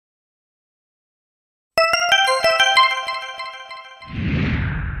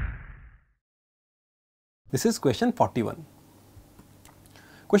This is question 41.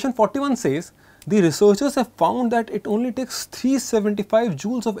 Question 41 says, the researchers have found that it only takes 375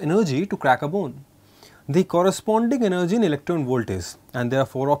 joules of energy to crack a bone. The corresponding energy in electron volt is, and there are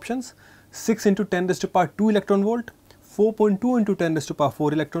 4 options: 6 into 10 raised to power 2 electron volt, 4.2 into 10 raised to power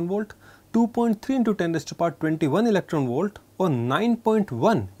 4 electron volt, 2.3 into 10 raised to power 21 electron volt, or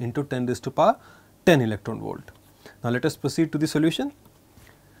 9.1 into 10 raised to power 10 electron volt. Now let us proceed to the solution.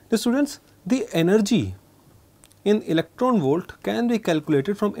 The students, the energy in electron volt can be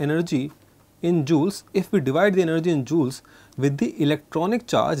calculated from energy in joules if we divide the energy in joules with the electronic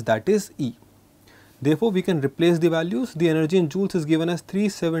charge, that is E. Therefore, we can replace the values. The energy in joules is given as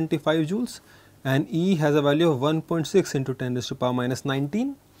 375 joules and E has a value of 1.6 into 10 raised to power minus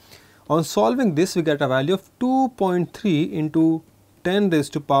 19. On solving this, we get a value of 2.3 into 10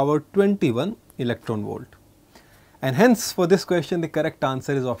 raised to power 21 electron volt. And hence, for this question, the correct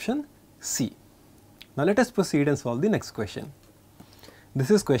answer is option C. Now, let us proceed and solve the next question.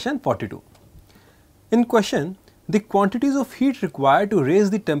 This is question 42. In question, the quantities of heat required to raise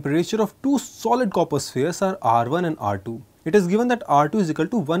the temperature of two solid copper spheres are R1 and R2. It is given that R2 is equal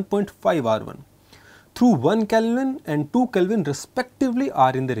to 1.5 R1. Through 1 Kelvin and 2 Kelvin respectively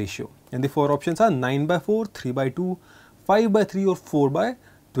are in the ratio, and the 4 options are 9 by 4, 3 by 2, 5 by 3 or 4 by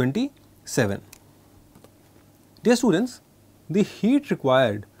 27. Dear students, the heat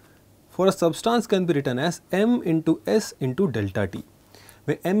required for a substance can be written as m into S into delta T,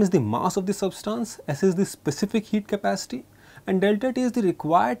 where m is the mass of the substance, S is the specific heat capacity and delta T is the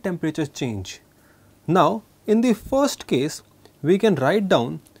required temperature change. Now, in the first case, we can write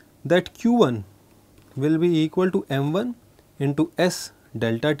down that Q1 will be equal to m1 into S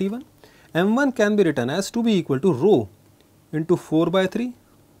delta T1. m1 can be written as to be equal to rho into 4 by 3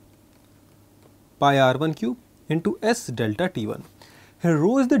 pi r1 cube into S delta T1. Here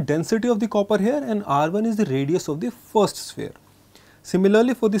rho is the density of the copper here and r1 is the radius of the first sphere.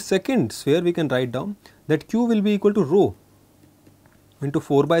 Similarly, for the second sphere, we can write down that Q will be equal to rho into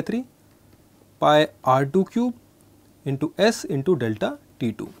 4 by 3 pi r2 cube into S into delta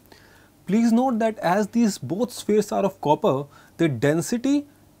T2. Please note that as these both spheres are of copper, the density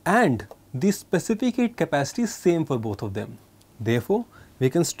and the specific heat capacity is same for both of them. Therefore, we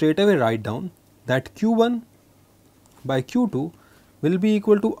can straight away write down that Q1 by Q2 will be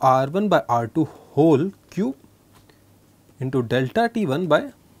equal to R1 by R2 whole cube into delta T1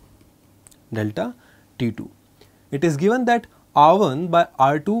 by delta T2. It is given that R1 by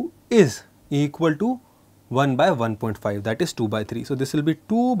R2 is equal to 1 by 1.5, that is 2 by 3. So, this will be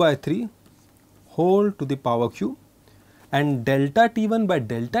 2 by 3 whole to the power cube and delta T1 by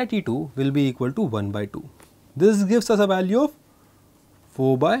delta T2 will be equal to 1 by 2. This gives us a value of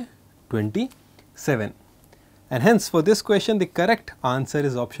 4 by 27. And hence, for this question, the correct answer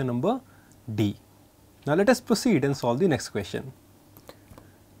is option number D. Now, let us proceed and solve the next question.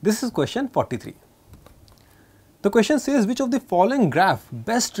 This is question 43. The question says, which of the following graph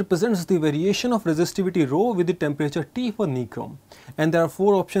best represents the variation of resistivity rho with the temperature T for nichrome? And there are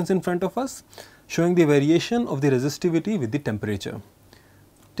 4 options in front of us showing the variation of the resistivity with the temperature.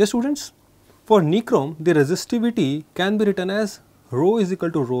 Dear students, for nichrome, the resistivity can be written as rho is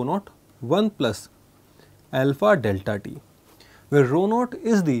equal to rho naught 1 plus alpha delta T, where rho naught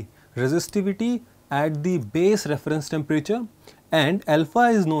is the resistivity at the base reference temperature and alpha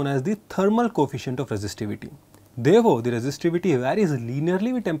is known as the thermal coefficient of resistivity. Therefore, the resistivity varies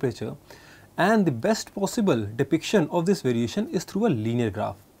linearly with temperature and the best possible depiction of this variation is through a linear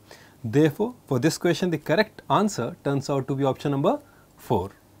graph. Therefore, for this question, the correct answer turns out to be option number 4.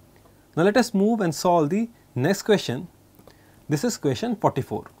 Now, let us move and solve the next question. This is question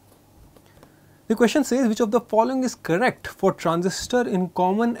 44. The question says, which of the following is correct for transistor in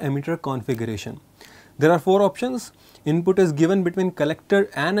common emitter configuration? There are 4 options. Input is given between collector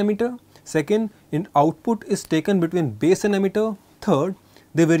and emitter. Second, output is taken between base and emitter. Third,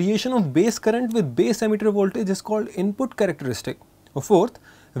 the variation of base current with base emitter voltage is called input characteristic. Or fourth,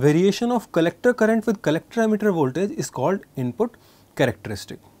 variation of collector current with collector emitter voltage is called input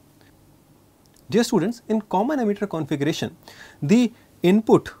characteristic. Dear students, in common emitter configuration, the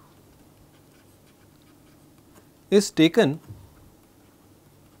input is taken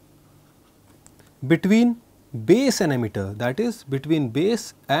between base and emitter, that is between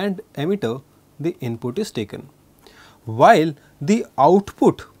base and emitter the input is taken, while the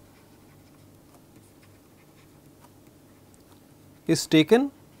output is taken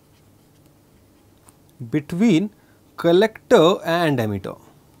between collector and emitter.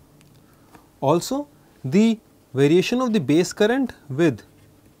 Also, the variation of the base current with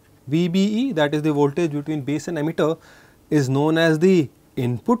VBE, that is the voltage between base and emitter, is known as the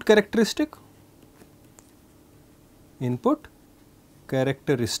input characteristic, input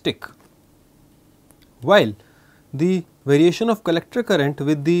characteristic, while the variation of collector current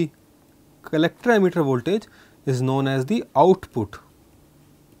with the collector emitter voltage is known as the output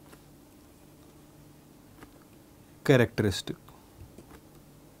characteristic.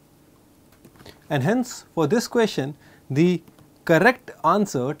 And hence for this question the correct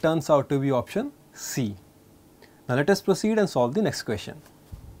answer turns out to be option C. Now let us proceed and solve the next question.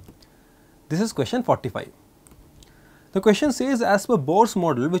 This is question 45. The question says, as per Bohr's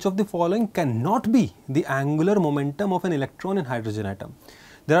model, which of the following cannot be the angular momentum of an electron in hydrogen atom?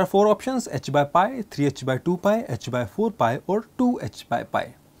 There are 4 options: h by pi, 3h by 2 pi, h by 4 pi or 2h by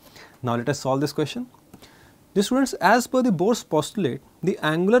pi. Now let us solve this question. Dear students, as per the Bohr's postulate, the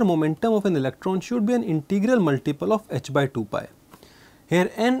angular momentum of an electron should be an integral multiple of h by 2 pi. Here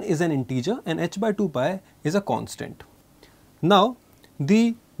n is an integer and h by 2 pi is a constant. Now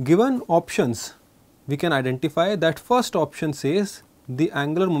the given options, we can identify that first option says the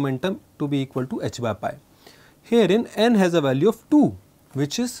angular momentum to be equal to h by pi. Herein n has a value of 2,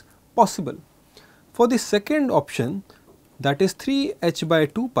 which is possible. For the second option, that is 3h by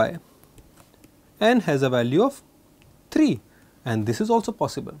 2 pi, n has a value of 3, and this is also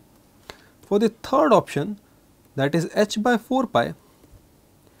possible. For the third option, that is h by 4 pi,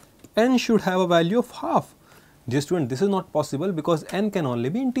 n should have a value of half. Dear student, this is not possible because n can only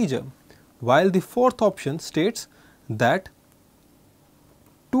be integer, while the fourth option states that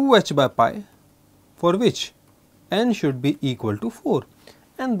 2h by pi, for which n should be equal to 4,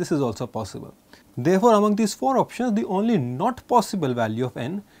 and this is also possible. Therefore, among these 4 options, the only not possible value of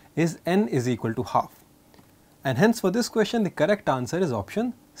n is n is equal to half, and hence for this question the correct answer is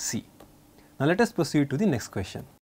option C. Now let us proceed to the next question.